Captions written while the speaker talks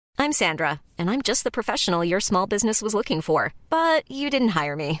I'm Sandra, and I'm just the professional your small business was looking for. But you didn't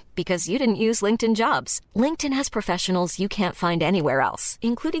hire me because you didn't use LinkedIn Jobs. LinkedIn has professionals you can't find anywhere else,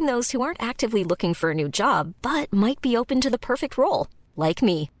 including those who aren't actively looking for a new job, but might be open to the perfect role, like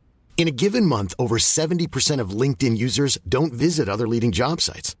me. In a given month, over 70% of LinkedIn users don't visit other leading job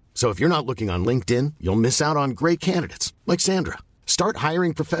sites. So if you're not looking on LinkedIn, you'll miss out on great candidates like Sandra. Start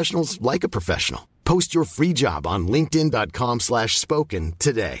hiring professionals like a professional. Post your free job on linkedin.com/spoken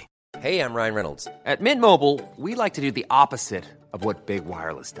today. Hey, I'm Ryan Reynolds. At Mint Mobile, we like to do the opposite of what Big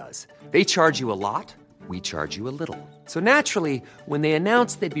Wireless does. They charge you a lot, we charge you a little. So naturally, when they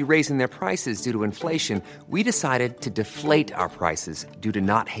announced they'd be raising their prices due to inflation, we decided to deflate our prices due to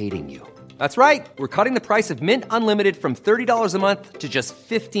not hating you. That's right. We're cutting the price of Mint Unlimited from $30 a month to just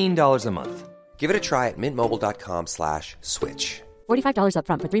 $15 a month. Give it a try at mintmobile.com/switch. $45 up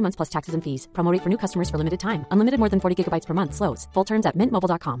front for 3 months plus taxes and fees. Promo rate for new customers for limited time. Unlimited more than 40 gigabytes per month. Slows full terms at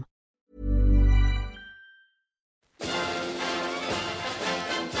mintmobile.com.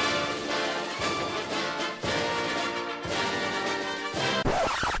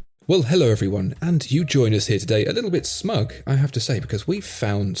 Well, hello everyone, and you join us here today a little bit smug, I have to say, because we've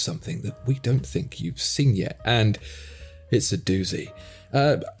found something that we don't think you've seen yet, and it's a doozy.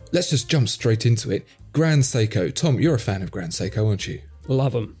 Let's just jump straight into it. Grand Seiko. Tom, you're a fan of Grand Seiko, aren't you?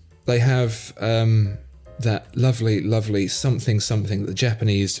 Love them. They have that lovely, lovely something that the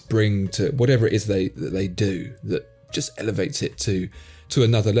Japanese bring to whatever it is that they do that just elevates it to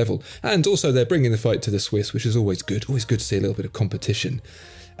another level. And also they're bringing the fight to the Swiss, which is always good. Always good to see a little bit of competition.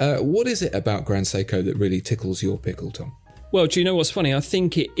 What is it about Grand Seiko that really tickles your pickle, Tom? Well, do you know what's funny? I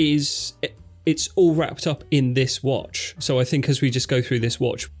think it's all wrapped up in this watch. So I think as we just go through this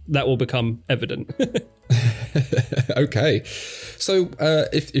watch, that will become evident. Okay. So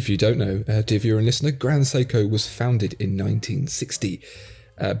if you don't know, dear viewer and listener, Grand Seiko was founded in 1960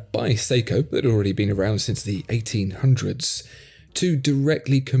 by Seiko, that had already been around since the 1800s, to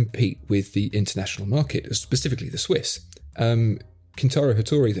directly compete with the international market, specifically the Swiss. Kintaro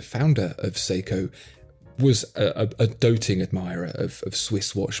Hattori, the founder of Seiko, was a doting admirer of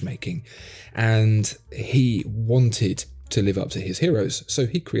Swiss watchmaking, and he wanted to live up to his heroes, so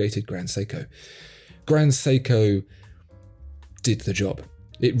he created Grand Seiko. Grand Seiko did the job.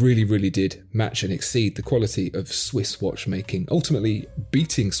 It really, really did match and exceed the quality of Swiss watchmaking, ultimately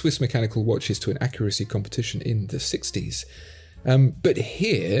beating Swiss mechanical watches to an accuracy competition in the 60s. But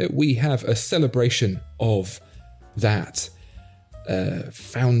here we have a celebration of that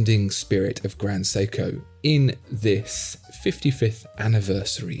founding spirit of Grand Seiko in this 55th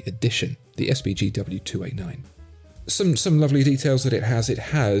anniversary edition, the SBG W289. Some lovely details that it has. It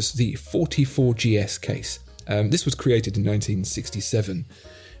has the 44GS case. This was created in 1967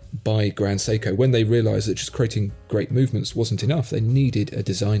 by Grand Seiko when they realised that just creating great movements wasn't enough. They needed a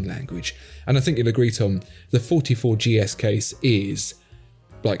design language. And I think you'll agree, Tom, the 44GS case is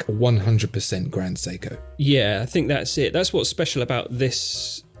like 100% Grand Seiko. Yeah, I think that's it. That's what's special about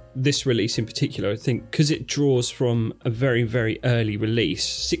this release in particular, I think, because it draws from a very, very early release,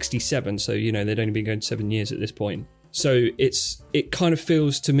 67, so, you know, they'd only been going 7 years at this point. So it kind of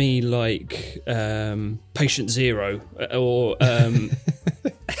feels to me like Patient Zero, or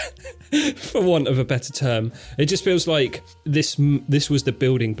for want of a better term, it just feels like this was the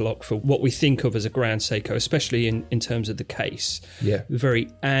building block for what we think of as a Grand Seiko, especially in terms of the case. Yeah, very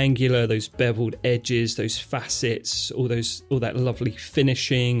angular, those beveled edges, those facets, all that lovely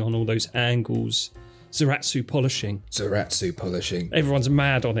finishing on all those angles. Zaratsu polishing. Everyone's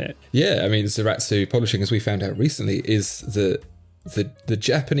mad on it. Yeah, I mean, Zaratsu polishing, as we found out recently, is the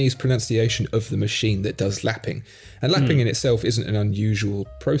Japanese pronunciation of the machine that does lapping. And lapping in itself isn't an unusual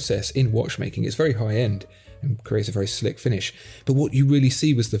process in watchmaking. It's very high end and creates a very slick finish. But what you really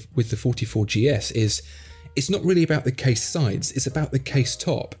see with the 44GS is it's not really about the case sides, it's about the case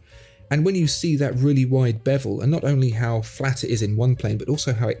top. And when you see that really wide bevel, and not only how flat it is in one plane, but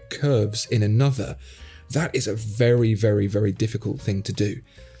also how it curves in another, that is a very, very, very difficult thing to do.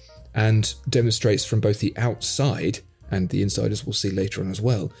 And demonstrates from both the outside, and the inside, as we'll see later on as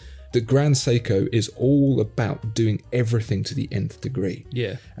well, that Grand Seiko is all about doing everything to the nth degree.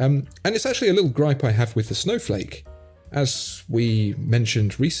 Yeah. And it's actually a little gripe I have with the Snowflake. As we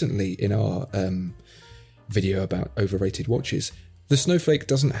mentioned recently in our video about overrated watches, the Snowflake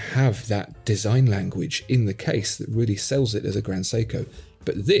doesn't have that design language in the case that really sells it as a Grand Seiko.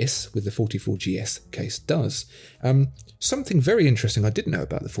 But this, with the 44GS case, does. Something very interesting I didn't know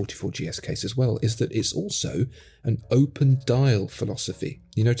about the 44GS case as well is that it's also an open dial philosophy.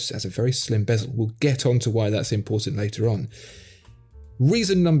 You notice it has a very slim bezel. We'll get on to why that's important later on.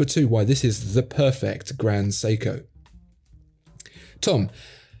 Reason number 2 why this is the perfect Grand Seiko. Tom,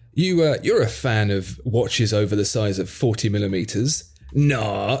 You're a fan of watches over the size of 40 millimeters.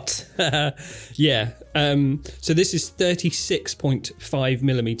 Not. Yeah. So this is 36.5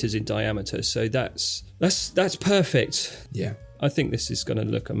 millimeters in diameter. So that's perfect. Yeah. I think this is going to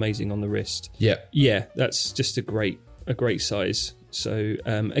look amazing on the wrist. Yeah. Yeah, that's just a great size. So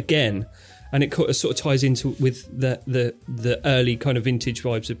again, and it sort of ties into with the early kind of vintage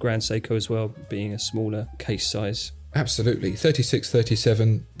vibes of Grand Seiko as well, being a smaller case size. Absolutely. 36,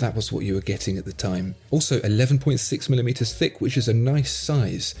 37, that was what you were getting at the time. Also 11.6 millimeters thick, which is a nice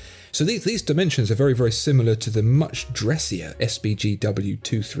size. So these dimensions are very, very similar to the much dressier SBG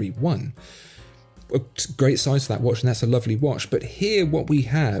W231. A great size for that watch, and that's a lovely watch. But here what we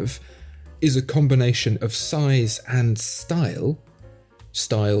have is a combination of size and style.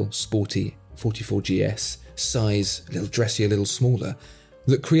 Style, sporty, 44GS, size, a little dressier, a little smaller,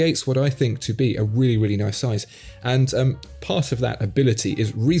 that creates what I think to be a really, really nice size. And part of that ability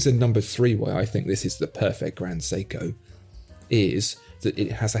is reason number 3 why I think this is the perfect Grand Seiko, is that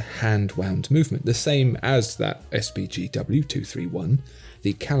it has a hand-wound movement, the same as that SBG W231,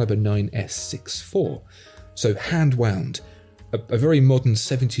 the Caliber 9S64. So hand-wound, a very modern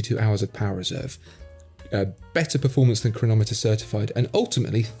 72 hours of power reserve, better performance than chronometer certified, and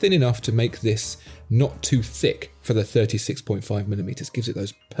ultimately thin enough to make this not too thick for the 36.5 millimeters. Gives it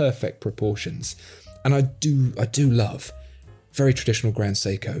those perfect proportions. And I do love very traditional Grand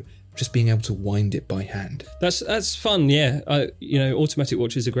Seiko, just being able to wind it by hand. That's fun, yeah. Automatic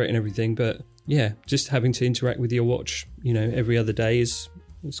watches are great and everything, but yeah, just having to interact with your watch, every other day it's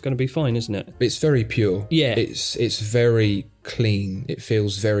going to be fine, isn't it? It's very pure. Yeah. It's very clean. It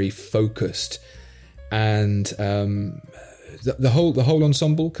feels very focused. And the whole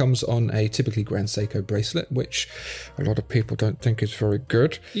ensemble comes on a typically Grand Seiko bracelet, which a lot of people don't think is very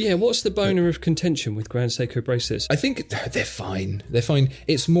good. Yeah, what's the bone of contention with Grand Seiko bracelets? I think they're fine. They're fine.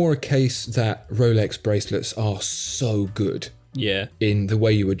 It's more a case that Rolex bracelets are so good. Yeah. In the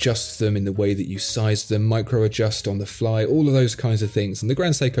way you adjust them, in the way that you size them, micro adjust on the fly, all of those kinds of things. And the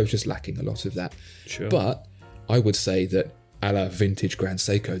Grand Seiko is just lacking a lot of that. Sure. But I would say that a la vintage Grand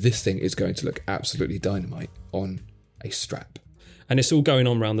Seiko, this thing is going to look absolutely dynamite on a strap. And it's all going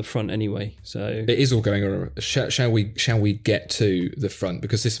on around the front anyway, so it is all going on. Shall we get to the front,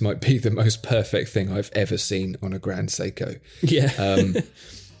 because this might be the most perfect thing I've ever seen on a Grand Seiko. Yeah.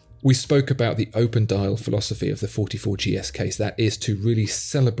 We spoke about the open dial philosophy of the 44GS case. That is to really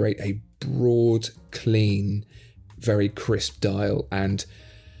celebrate a broad, clean, very crisp dial. And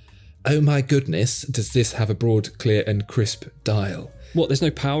oh my goodness, does this have a broad, clear and crisp dial. What, there's no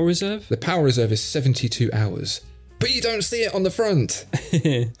power reserve? The power reserve is 72 hours. But you don't see it on the front.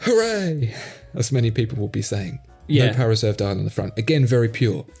 Hooray! As many people will be saying. Yeah. No power reserve dial on the front. Again, very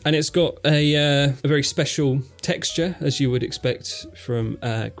pure. And it's got a very special texture, as you would expect from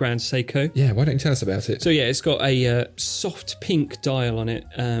Grand Seiko. Yeah, why don't you tell us about it? So yeah, it's got a soft pink dial on it,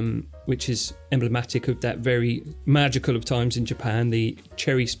 which is emblematic of that very magical of times in Japan, the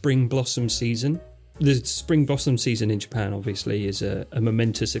cherry spring blossom season. The spring blossom season in Japan, obviously, is a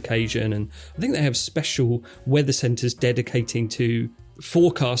momentous occasion, and I think they have special weather centres dedicating to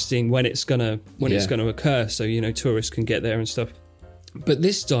forecasting when it's gonna occur, so tourists can get there and stuff. But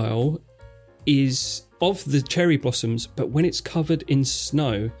this dial is of the cherry blossoms, but when it's covered in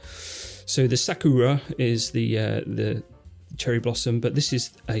snow. So the sakura is the cherry blossom, but this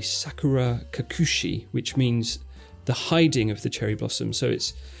is a sakura kakushi, which means the hiding of the cherry blossom. So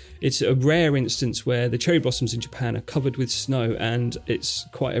it's a rare instance where the cherry blossoms in Japan are covered with snow, and it's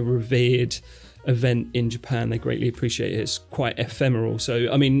quite a revered event in Japan. They greatly appreciate it. It's quite ephemeral. So,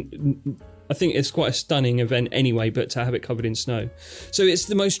 I mean, I think it's quite a stunning event anyway, but to have it covered in snow. So it's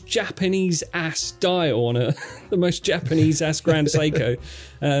the most Japanese-ass dial on the most Japanese-ass Grand Seiko.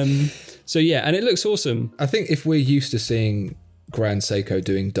 So yeah, and it looks awesome. I think if we're used to seeing Grand Seiko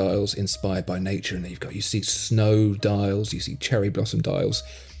doing dials inspired by nature, and you see snow dials, you see cherry blossom dials,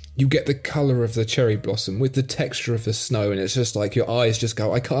 you get the colour of the cherry blossom with the texture of the snow, and it's just like your eyes just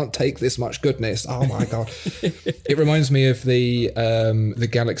go, I can't take this much goodness. Oh my God. It reminds me of the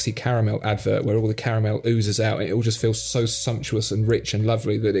Galaxy Caramel advert where all the caramel oozes out, and it all just feels so sumptuous and rich and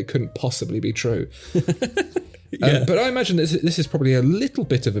lovely that it couldn't possibly be true. Yeah. But I imagine this is probably a little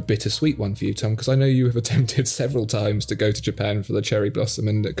bit of a bittersweet one for you, Tom, because I know you have attempted several times to go to Japan for the cherry blossom,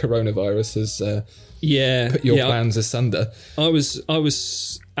 and coronavirus has put your plans asunder. I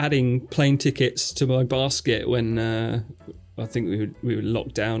was adding plane tickets to my basket when I think we were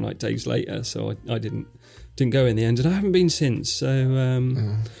locked down like days later, so I didn't go in the end, and I haven't been since. So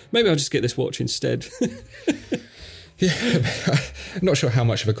maybe I'll just get this watch instead. Yeah, I'm not sure how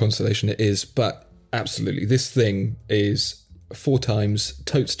much of a consolation it is, but absolutely, this thing is 4 times,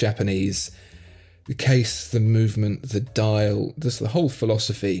 totes Japanese. The case, the movement, the dial, the whole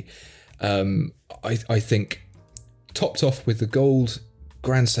philosophy. I think topped off with the gold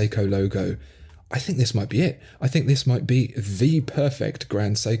Grand Seiko logo. I think this might be it. I think this might be the perfect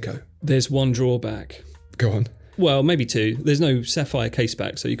Grand Seiko. There's one drawback. Go on. Well, maybe 2. There's no sapphire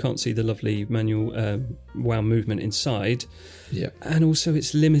caseback, so you can't see the lovely manual wound movement inside. Yeah. And also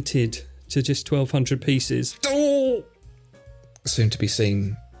it's limited to just 1,200 pieces. Oh! Soon to be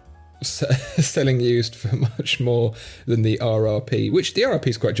seen selling used for much more than the RRP, which the RRP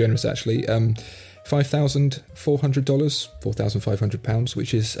is quite generous actually. $5,400, £4,500,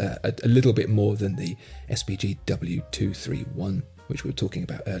 which is a little bit more than the SBG W231, which we were talking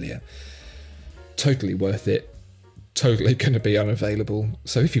about earlier. Totally worth it. Totally going to be unavailable.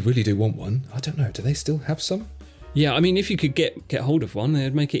 So if you really do want one, I don't know, do they still have some? Yeah, I mean, if you could get hold of one,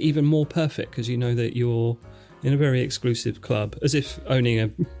 it'd make it even more perfect because you know that you're in a very exclusive club, as if owning a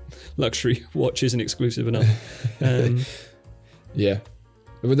luxury watch isn't exclusive enough. Yeah.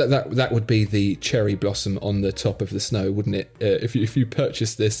 That would be the cherry blossom on the top of the snow, wouldn't it? If you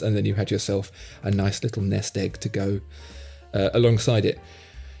purchased this and then you had yourself a nice little nest egg to go alongside it.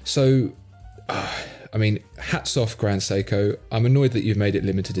 So, I mean, hats off Grand Seiko. I'm annoyed that you've made it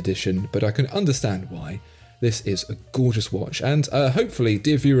limited edition, but I can understand why. This is a gorgeous watch, and hopefully,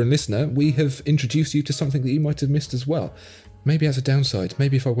 dear viewer and listener, we have introduced you to something that you might have missed as well. Maybe as a downside,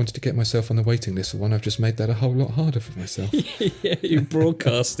 maybe if I wanted to get myself on the waiting list for one, I've just made that a whole lot harder for myself. Yeah, you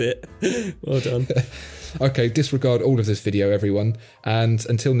broadcast it. Well done. Okay, disregard all of this video, everyone, and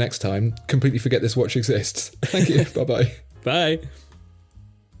until next time, completely forget this watch exists. Thank you, bye-bye. Bye.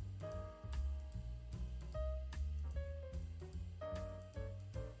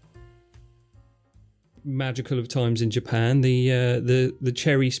 Magical of times in Japan, the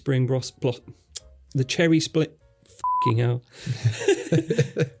cherry spring the cherry split. Fucking hell.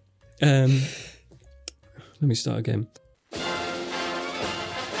 Let me start again.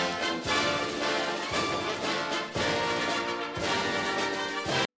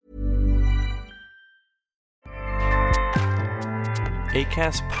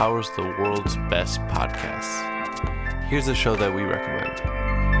 Acast powers the world's best podcasts. Here's a show that we recommend.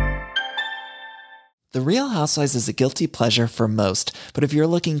 The Real Housewives is a guilty pleasure for most, but if you're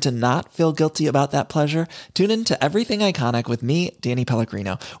looking to not feel guilty about that pleasure, tune in to Everything Iconic with me, Danny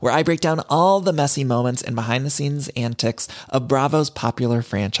Pellegrino, where I break down all the messy moments and behind-the-scenes antics of Bravo's popular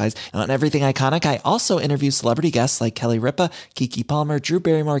franchise. And on Everything Iconic, I also interview celebrity guests like Kelly Ripa, Keke Palmer, Drew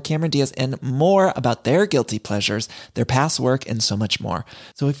Barrymore, Cameron Diaz, and more about their guilty pleasures, their past work, and so much more.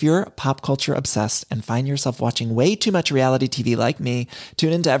 So if you're pop culture obsessed and find yourself watching way too much reality TV like me,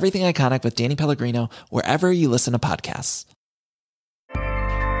 tune in to Everything Iconic with Danny Pellegrino, wherever you listen to podcasts.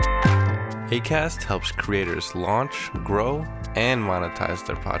 Acast helps creators launch, grow, and monetize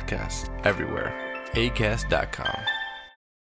their podcasts everywhere. Acast.com.